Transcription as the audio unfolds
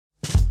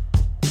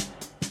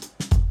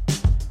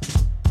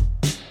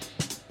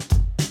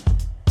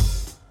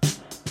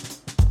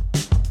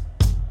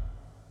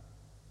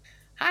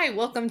Hi,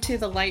 welcome to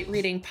the Light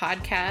Reading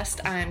Podcast.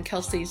 I'm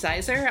Kelsey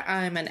Zeiser.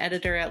 I'm an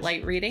editor at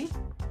Light Reading.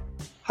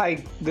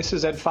 Hi, this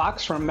is Ed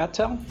Fox from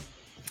MetTel.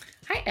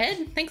 Hi,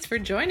 Ed. Thanks for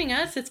joining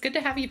us. It's good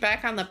to have you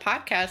back on the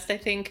podcast. I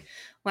think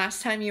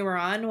last time you were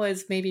on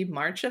was maybe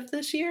March of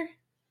this year.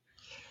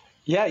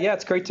 Yeah,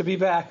 it's great to be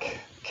back,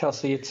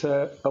 Kelsey. It's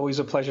always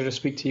a pleasure to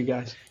speak to you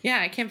guys.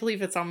 Yeah, I can't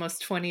believe it's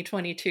almost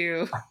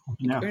 2022.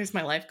 No. Where's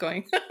my life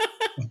going?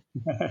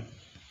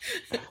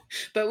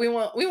 But we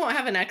won't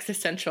have an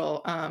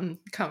existential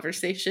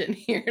conversation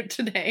here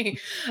today.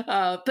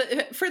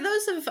 But for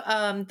those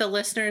of the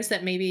listeners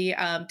that maybe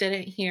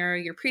didn't hear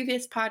your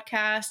previous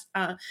podcast,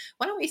 why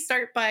don't we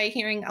start by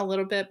hearing a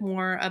little bit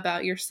more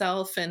about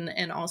yourself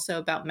and also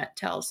about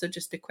MetTel? So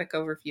just a quick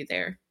overview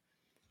there.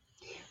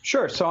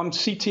 Sure. So I'm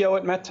CTO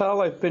at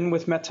MetTel. I've been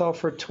with MetTel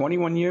for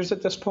 21 years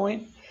at this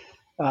point.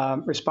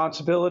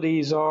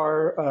 Responsibilities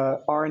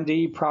are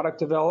R&D, product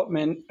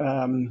development,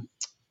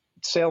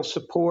 sales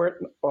support,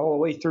 all the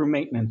way through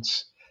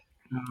maintenance.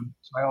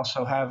 So I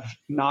also have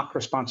NOC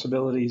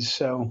responsibilities.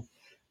 So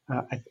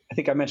I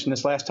think I mentioned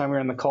this last time we were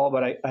on the call,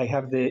 but I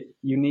have the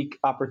unique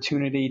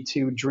opportunity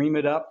to dream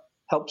it up,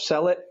 help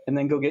sell it, and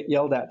then go get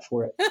yelled at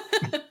for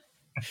it.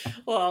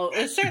 Well,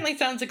 it certainly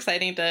sounds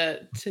exciting to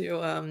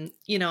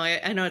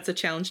I know it's a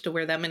challenge to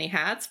wear that many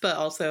hats, but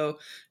also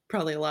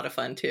probably a lot of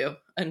fun too,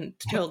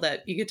 until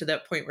that you get to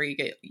that point where you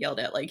get yelled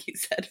at, like you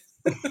said.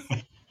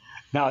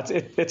 No,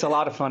 it's a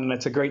lot of fun, and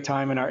it's a great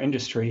time in our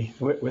industry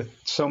with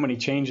so many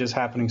changes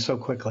happening so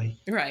quickly.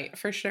 Right,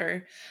 for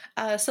sure.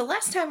 So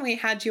last time we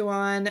had you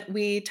on,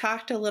 we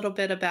talked a little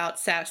bit about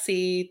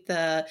SASE,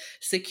 the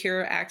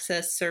Secure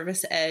Access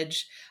Service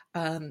Edge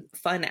fun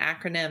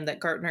acronym that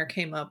Gartner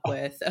came up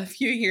with a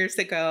few years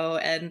ago.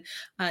 And,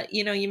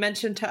 you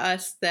mentioned to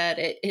us that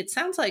it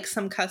sounds like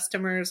some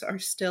customers are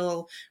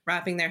still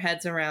wrapping their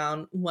heads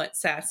around what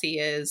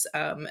SASE is.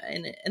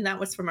 And that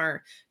was from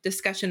our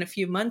discussion a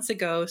few months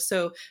ago.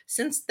 So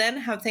since then,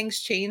 have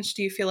things changed?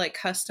 Do you feel like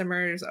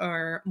customers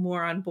are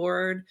more on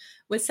board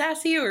with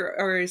SASE,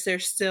 or is there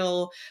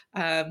still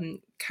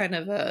kind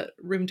of a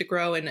room to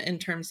grow in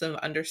terms of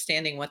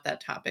understanding what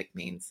that topic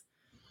means?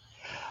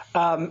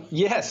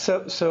 Yes.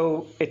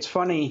 So it's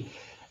funny.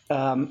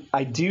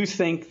 I do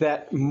think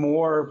that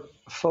more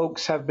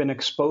folks have been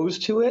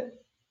exposed to it,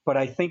 but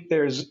I think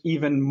there's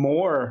even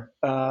more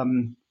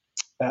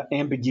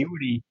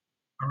ambiguity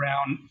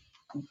around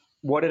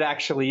what it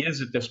actually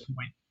is at this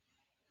point.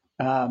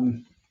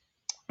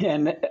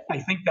 And I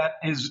think that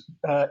is,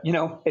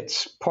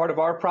 it's part of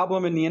our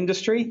problem in the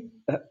industry,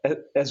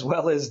 as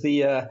well as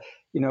the,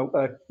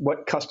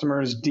 what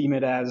customers deem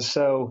it as.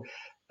 So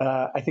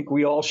I think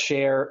we all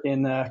share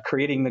in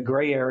creating the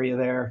gray area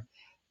there.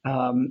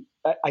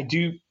 I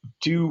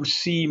do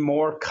see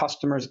more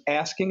customers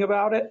asking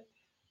about it,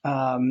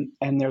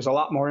 and there's a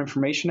lot more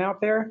information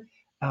out there.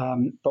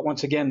 But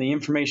once again, the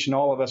information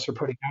all of us are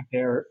putting out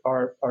there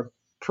are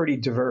pretty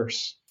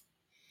diverse.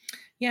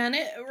 Yeah, and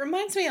it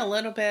reminds me a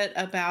little bit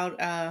about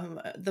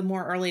the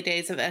more early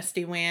days of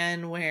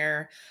SD-WAN,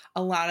 where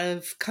a lot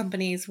of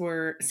companies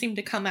seemed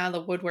to come out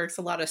of the woodworks,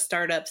 a lot of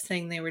startups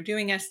saying they were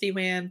doing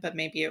SD-WAN, but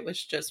maybe it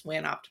was just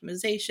WAN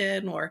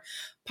optimization or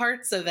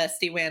parts of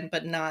SD-WAN,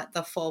 but not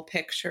the full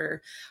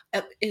picture.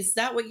 Is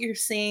that what you're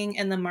seeing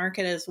in the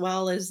market as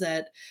well? Is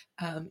that,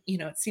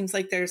 it seems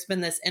like there's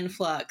been this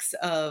influx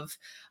of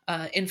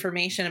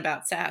information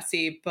about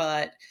SASE,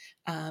 but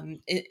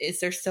is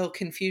there still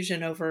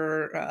confusion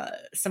over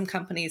some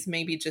companies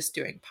maybe just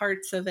doing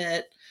parts of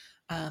it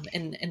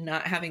and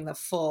not having the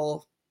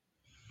full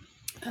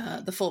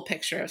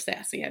picture of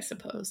SASE, I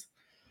suppose?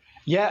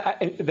 Yeah,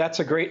 that's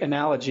a great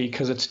analogy,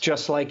 because it's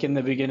just like in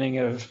the beginning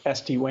of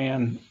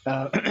SD-WAN.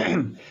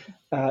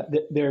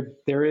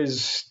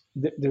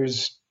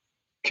 There's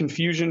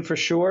confusion for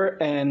sure,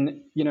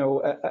 and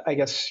I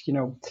guess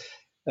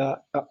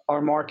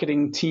our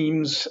marketing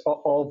teams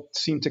all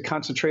seem to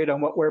concentrate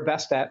on what we're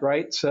best at,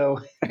 right? So,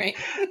 right.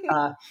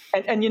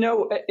 in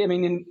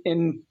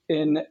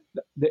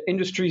the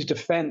industry's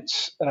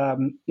defense,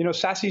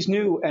 SASE's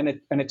new,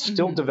 and it's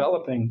still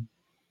developing,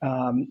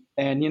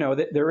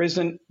 there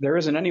isn't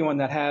anyone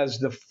that has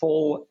the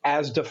full,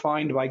 as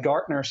defined by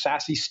Gartner,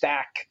 SASE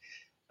stack,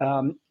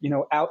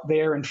 out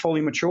there and fully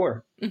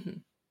mature. Mm-hmm.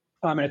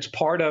 And it's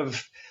part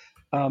of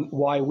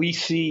why we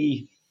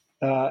see.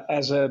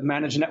 As a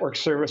managed network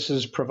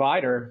services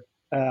provider,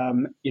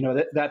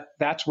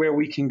 that's where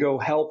we can go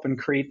help and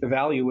create the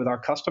value with our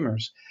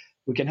customers.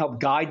 We can help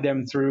guide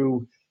them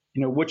through,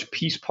 which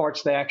piece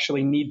parts they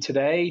actually need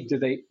today. Do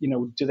they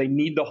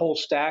need the whole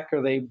stack?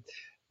 Are they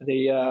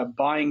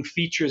buying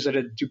features that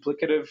are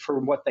duplicative for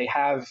what they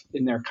have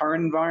in their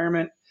current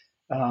environment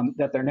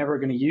that they're never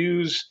going to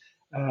use?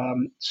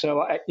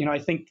 So I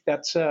think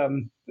that's a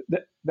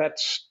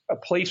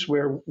place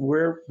where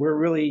we're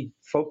really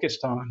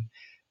focused on.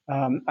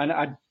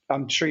 And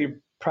I'm sure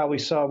you probably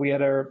saw we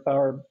had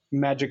our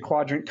Magic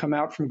Quadrant come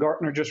out from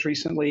Gartner just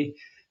recently.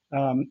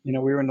 We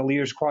were in the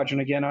Leaders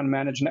Quadrant again on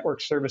managed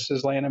network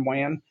services, LAN and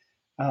WAN,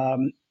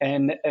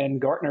 and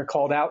Gartner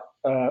called out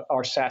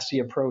our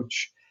SASE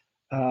approach.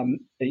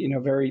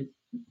 Very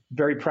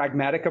very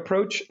pragmatic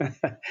approach,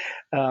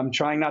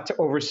 trying not to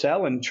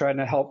oversell and trying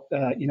to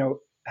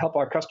help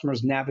our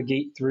customers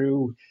navigate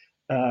through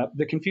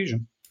the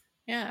confusion.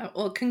 Yeah,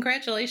 well,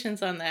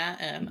 congratulations on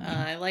that, and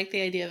I like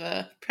the idea of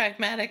a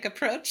pragmatic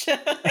approach.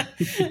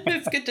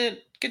 It's good to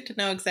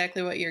know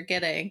exactly what you're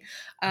getting.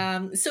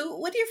 So,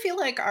 what do you feel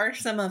like are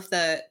some of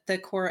the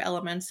core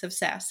elements of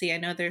SASE? I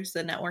know there's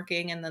the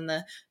networking, and then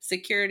the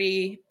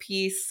security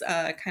piece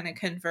kind of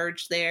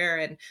converge there.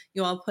 And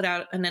you all put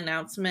out an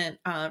announcement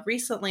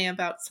recently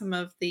about some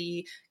of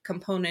the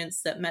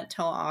components that MetTel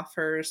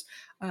offers.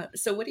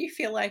 So, what do you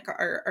feel like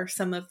are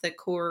some of the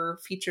core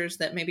features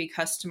that maybe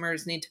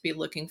customers need to be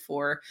looking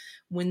for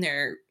when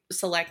they're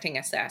selecting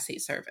a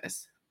SASE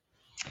service?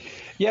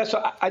 Yeah,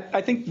 so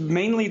I think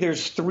mainly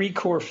there's three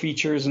core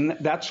features, and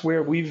that's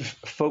where we've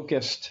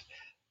focused.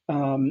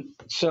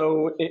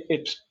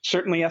 It's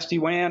certainly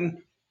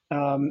SD-WAN,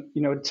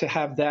 to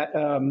have that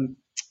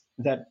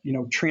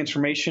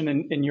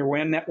transformation in your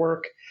WAN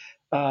network.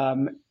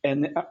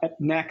 And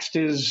next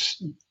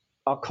is,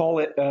 I'll call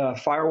it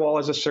firewall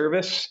as a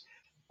service.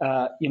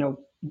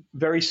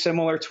 Very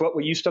similar to what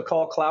we used to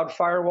call cloud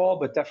firewall,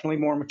 but definitely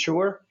more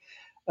mature.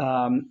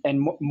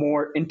 And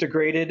more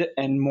integrated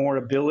and more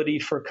ability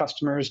for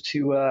customers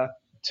to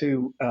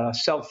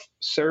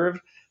self-serve,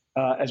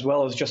 as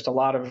well as just a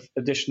lot of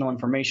additional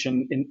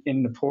information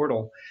in the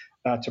portal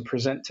to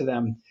present to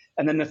them.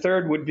 And then the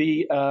third would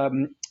be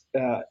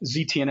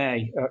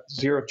ZTNA,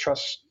 Zero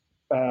Trust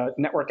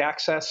Network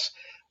Access.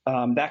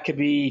 That could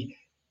be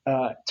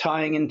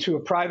tying into a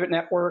private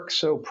network,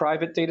 so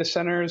private data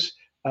centers,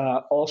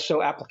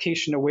 also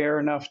application aware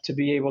enough to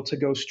be able to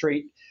go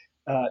straight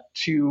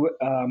to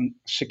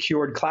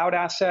secured cloud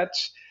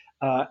assets,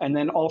 and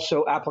then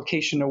also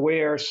application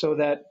aware so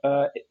that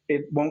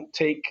it won't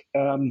take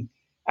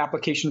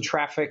application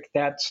traffic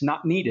that's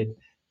not needed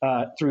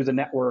through the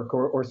network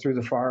or through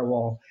the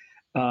firewall.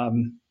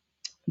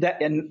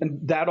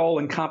 That all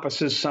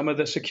encompasses some of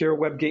the secure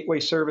web gateway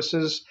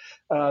services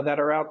that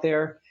are out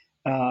there.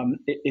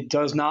 It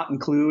does not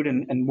include,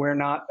 and we're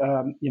not,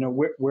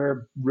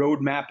 we're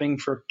road mapping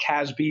for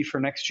CASB for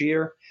next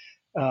year.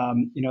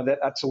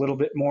 That's a little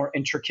bit more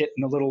intricate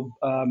and a little,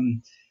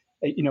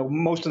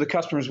 most of the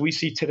customers we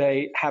see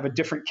today have a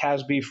different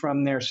CASB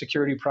from their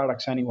security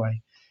products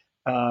anyway.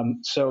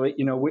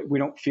 We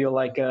don't feel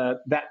like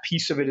that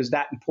piece of it is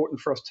that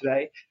important for us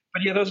today.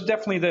 But yeah, those are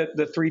definitely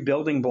the three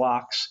building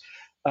blocks.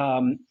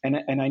 And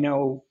I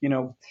know,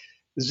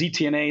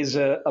 ZTNA is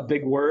a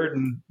big word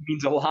and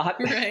means a lot.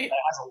 Right. It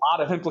has a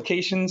lot of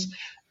implications.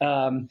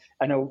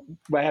 I know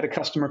I had a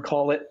customer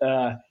call it,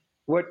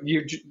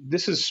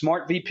 this is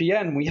smart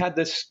VPN. We had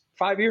this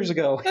 5 years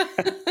ago.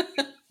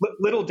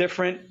 Little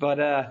different, but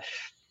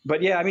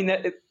yeah, I mean,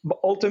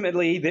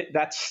 ultimately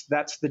that's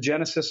the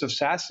genesis of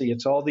SASE.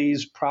 It's all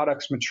these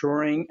products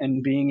maturing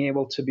and being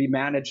able to be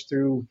managed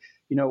through,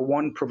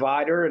 one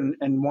provider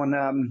and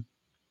one,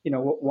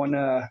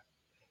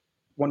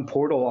 one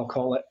portal, I'll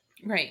call it.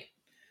 Right.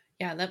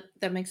 Yeah,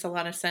 that makes a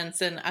lot of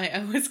sense. And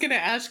I was going to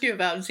ask you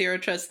about Zero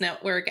Trust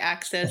Network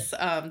Access.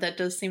 That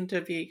does seem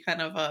to be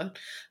kind of a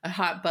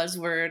hot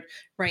buzzword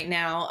right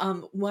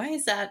now. Why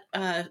is that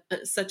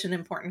such an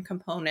important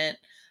component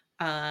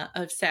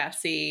of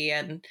SASE?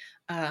 And,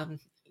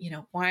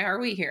 why are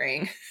we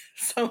hearing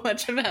so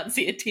much about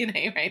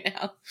ZTNA right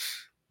now?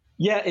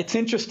 Yeah, it's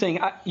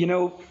interesting.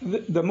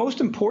 The most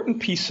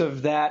important piece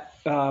of that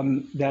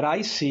that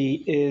I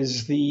see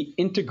is the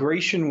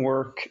integration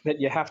work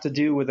that you have to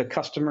do with a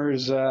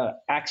customer's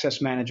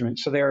access management,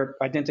 so their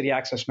identity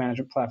access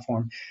management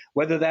platform,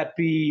 whether that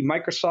be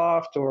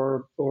Microsoft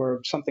or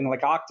something like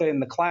Okta in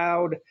the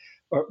cloud,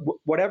 or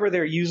whatever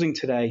they're using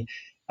today.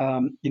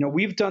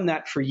 We've done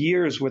that for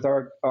years with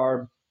our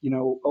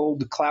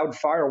old cloud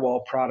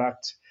firewall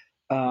product.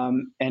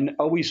 And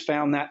always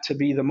found that to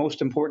be the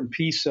most important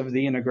piece of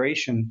the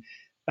integration.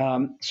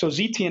 So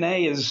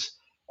ZTNA is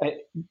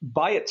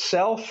by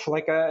itself,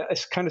 like I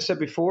kind of said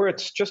before,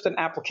 it's just an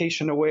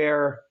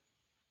application-aware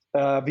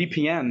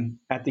VPN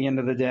at the end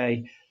of the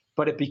day.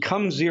 But it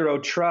becomes zero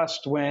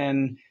trust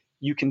when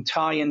you can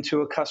tie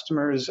into a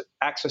customer's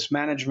access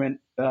management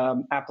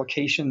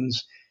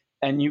applications,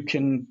 and you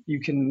can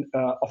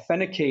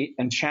authenticate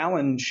and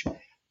challenge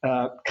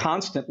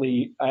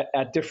constantly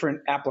at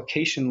different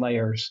application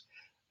layers.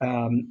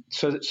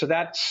 So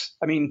that's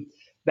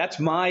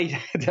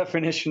my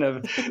definition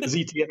of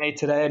ZTNA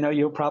today. I know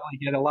you'll probably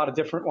get a lot of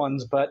different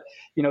ones, but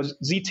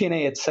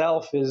ZTNA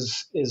itself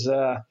is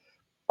a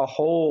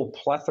whole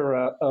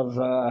plethora of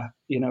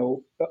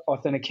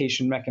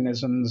authentication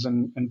mechanisms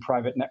and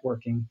private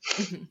networking,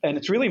 and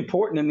it's really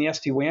important in the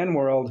SD-WAN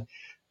world.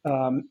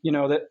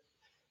 That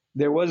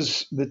there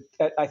was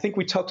I think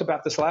we talked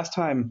about this last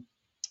time.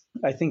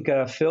 I think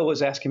Phil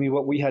was asking me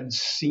what we had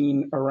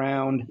seen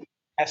around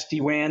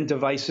SD-WAN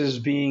devices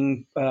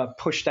being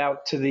pushed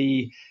out to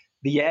the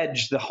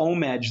edge, the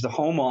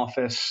home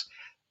office.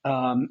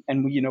 And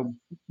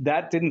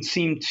that didn't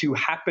seem to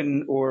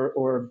happen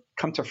or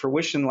come to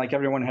fruition like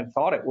everyone had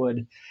thought it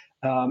would.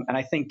 And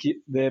I think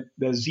the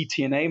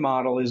ZTNA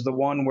model is the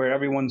one where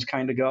everyone's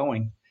kind of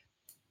going.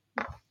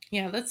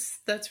 Yeah,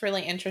 that's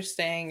really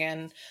interesting,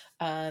 and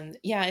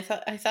yeah,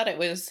 I thought it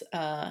was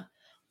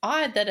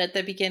odd that at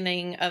the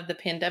beginning of the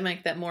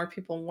pandemic that more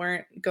people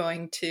weren't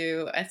going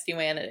to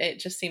SD-WAN. It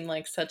just seemed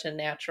like such a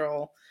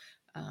natural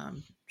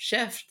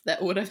shift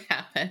that would have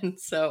happened.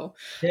 So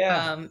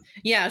Yeah.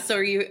 yeah, so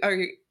are you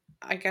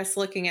I guess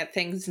looking at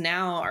things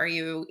now, are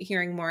you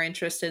hearing more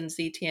interest in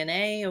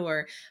ZTNA,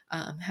 or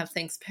have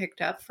things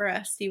picked up for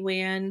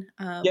SD-WAN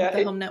with Yeah,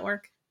 the home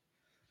network?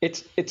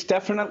 it's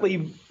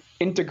definitely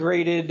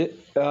integrated.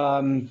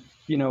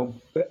 You know,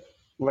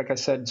 like I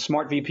said,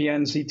 smart VPN,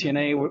 Hmm.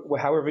 ZTNA,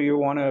 however you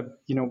want to,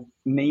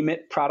 name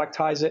it,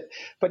 productize it.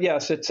 But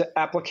yes, it's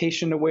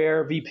application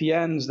aware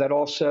VPNs that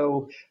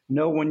also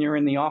know when you're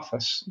in the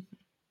office.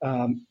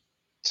 Um,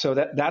 so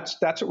that's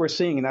what we're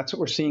seeing, and that's what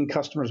we're seeing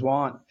customers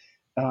want.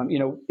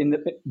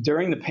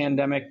 During the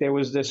pandemic, um,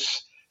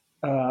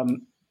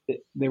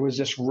 there was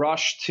this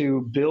rush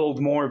to build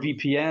more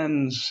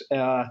VPNs,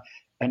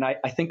 and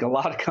I think a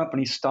lot of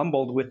companies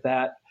stumbled with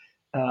that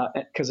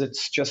because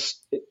it's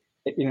just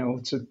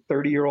it's a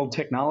 30-year-old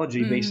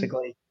technology Mm.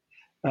 basically,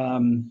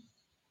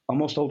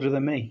 almost older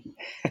than me.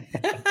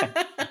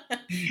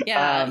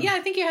 Yeah, um, yeah, I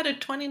think you had a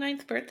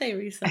 29th birthday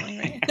recently,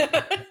 right?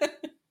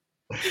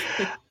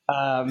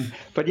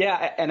 but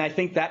yeah, and I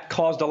think that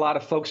caused a lot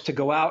of folks to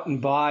go out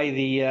and buy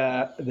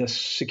the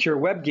secure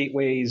web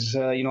gateways,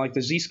 like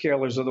the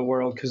Zscalers of the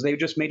world, because they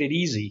just made it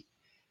easy.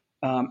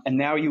 And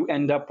now you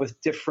end up with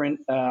different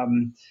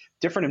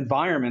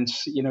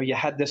environments. You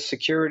had this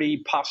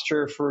security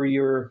posture for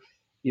your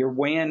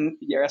WAN,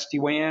 your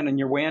SD-WAN, and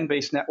your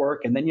WAN-based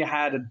network, and then you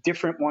had a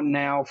different one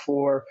now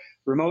for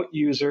remote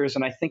users.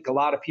 And I think a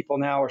lot of people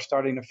now are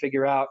starting to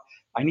figure out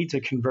I need to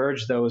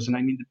converge those, and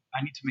I need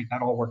to make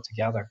that all work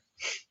together.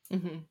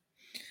 Hmm.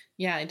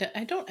 Yeah,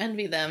 I don't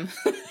envy them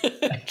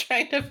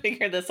trying to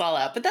figure this all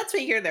out, but that's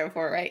what you're there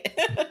for, right?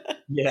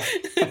 Yeah.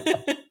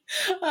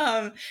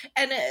 um,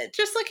 and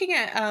just looking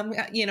at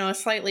a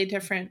slightly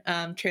different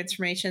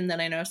transformation that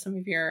I know some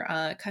of your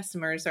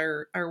customers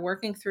are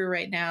working through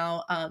right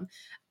now.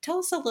 Tell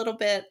us a little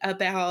bit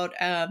about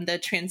the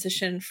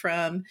transition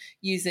from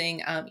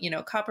using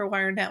copper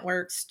wire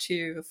networks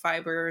to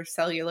fiber,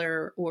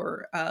 cellular,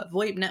 or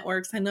VoIP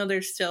networks. I know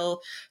there's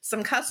still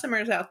some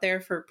customers out there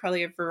for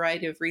probably a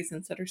variety of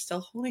reasons that are still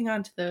holding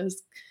on to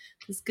those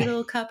good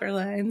old copper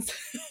lines.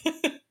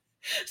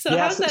 So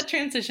how's Yes. that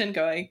transition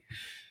going?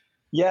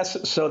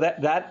 Yes. So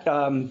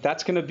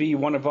that's going to be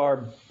one of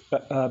our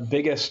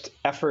biggest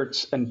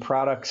efforts and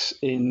products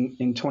in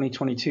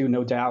 2022,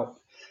 no doubt.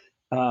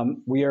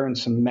 We are in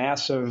some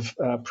massive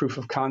proof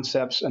of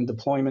concepts and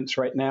deployments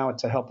right now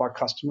to help our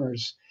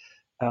customers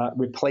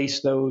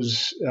replace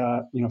those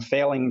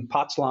failing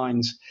POTS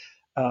lines.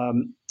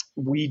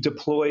 We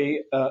deploy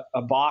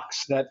a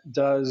box that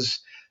does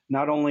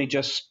not only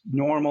just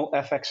normal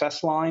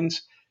FXS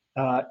lines,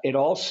 it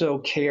also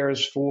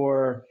cares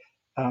for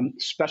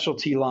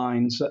specialty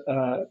lines,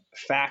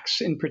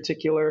 fax in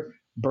particular,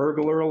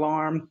 burglar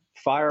alarm,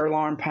 fire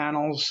alarm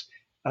panels.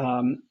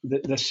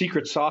 The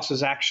secret sauce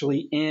is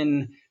actually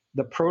in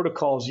the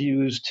protocols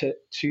used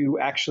to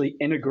actually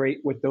integrate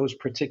with those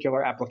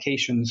particular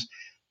applications.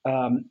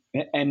 And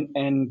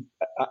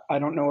I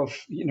don't know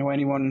if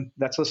anyone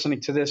that's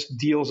listening to this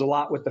deals a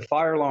lot with the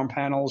fire alarm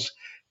panels,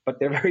 but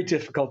they're very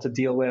difficult to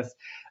deal with.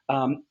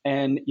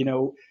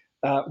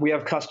 We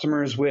have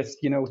customers with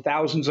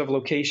thousands of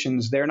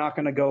locations. They're not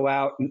going to go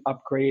out and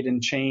upgrade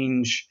and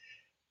change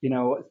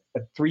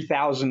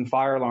 3,000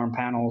 fire alarm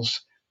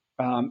panels.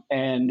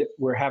 And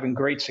we're having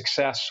great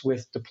success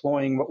with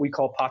deploying what we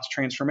call POTS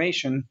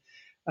transformation,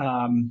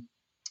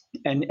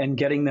 and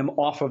getting them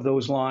off of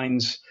those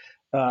lines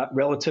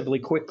relatively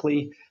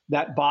quickly.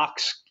 That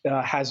box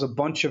has a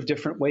bunch of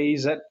different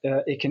ways that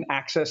it can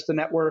access the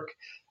network.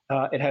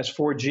 It has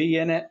 4G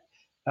in it.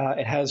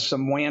 It has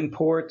some WAN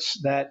ports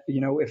that,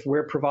 if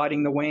we're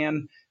providing the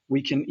WAN,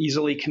 we can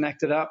easily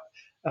connect it up.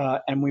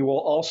 And we will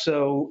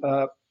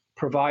also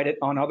provide it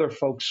on other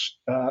folks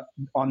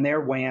on their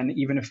WAN,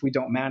 even if we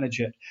don't manage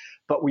it.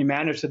 But we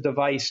manage the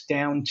device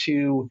down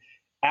to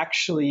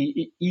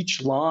actually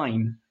each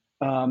line.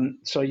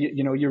 So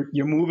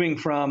you're moving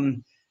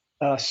from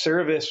a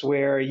service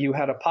where you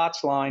had a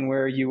POTS line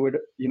where you would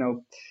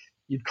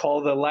you'd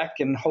call the LEC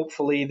and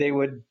hopefully they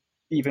would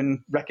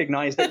even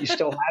recognize that you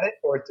still had it,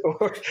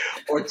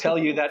 or tell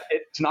you that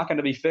it's not going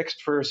to be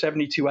fixed for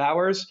 72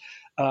 hours,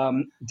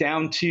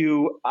 down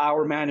to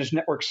our managed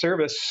network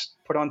service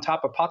put on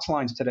top of POTS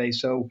lines today.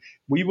 So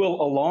we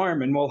will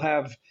alarm and we'll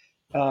have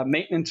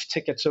maintenance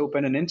tickets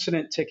open and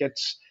incident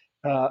tickets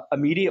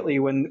immediately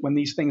when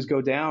these things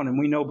go down, and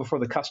we know before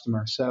the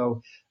customer.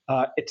 So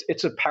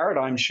it's a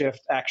paradigm shift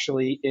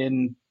actually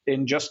in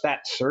just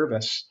that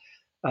service,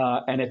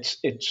 and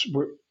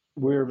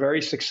we're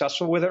very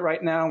successful with it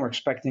right now. We're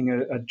expecting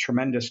a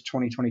tremendous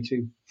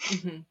 2022.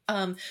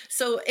 Mm-hmm.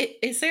 So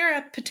is there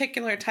a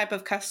particular type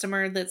of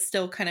customer that's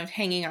still kind of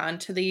hanging on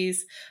to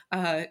these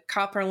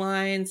copper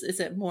lines? Is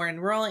it more in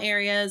rural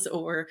areas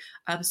or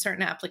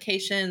certain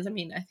applications? I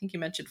mean, I think you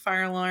mentioned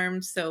fire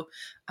alarms. So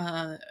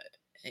uh,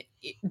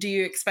 do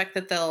you expect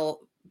that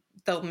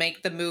they'll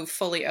make the move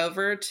fully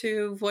over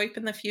to VoIP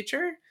in the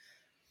future?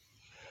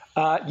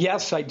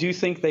 Yes, I do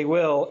think they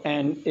will.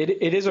 And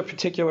it is a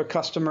particular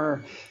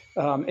customer.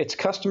 It's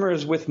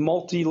customers with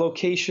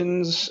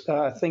multi-locations.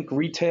 Think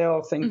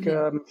retail, think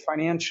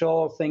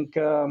financial, think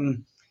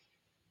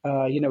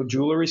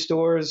jewelry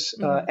stores.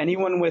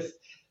 Anyone with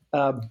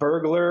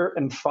burglar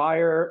and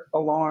fire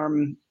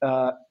alarm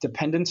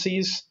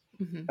dependencies,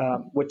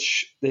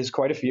 which there's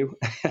quite a few.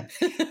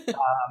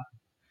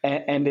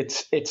 And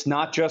it's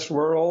not just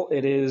rural.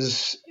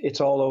 It's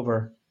all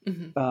over.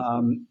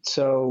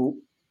 So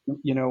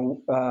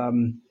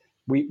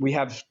we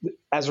have,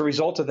 as a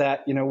result of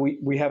that,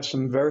 we have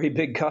some very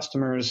big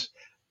customers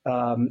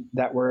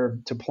that we're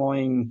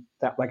deploying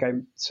that, like I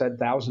said,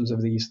 thousands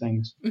of these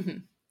things.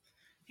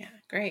 Yeah,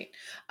 great.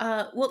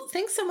 Well,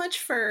 thanks so much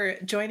for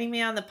joining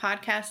me on the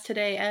podcast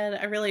today, Ed.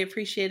 I really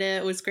appreciate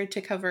it. It was great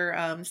to cover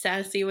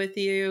SASE with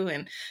you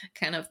and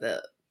kind of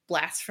the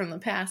blast from the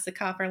past, the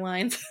copper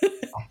lines.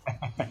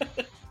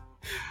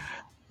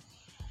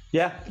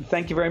 Yeah,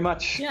 thank you very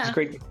much. Yeah. It's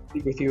great to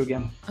speak with you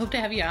again. Hope to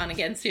have you on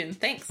again soon.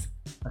 Thanks.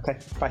 Okay,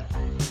 bye.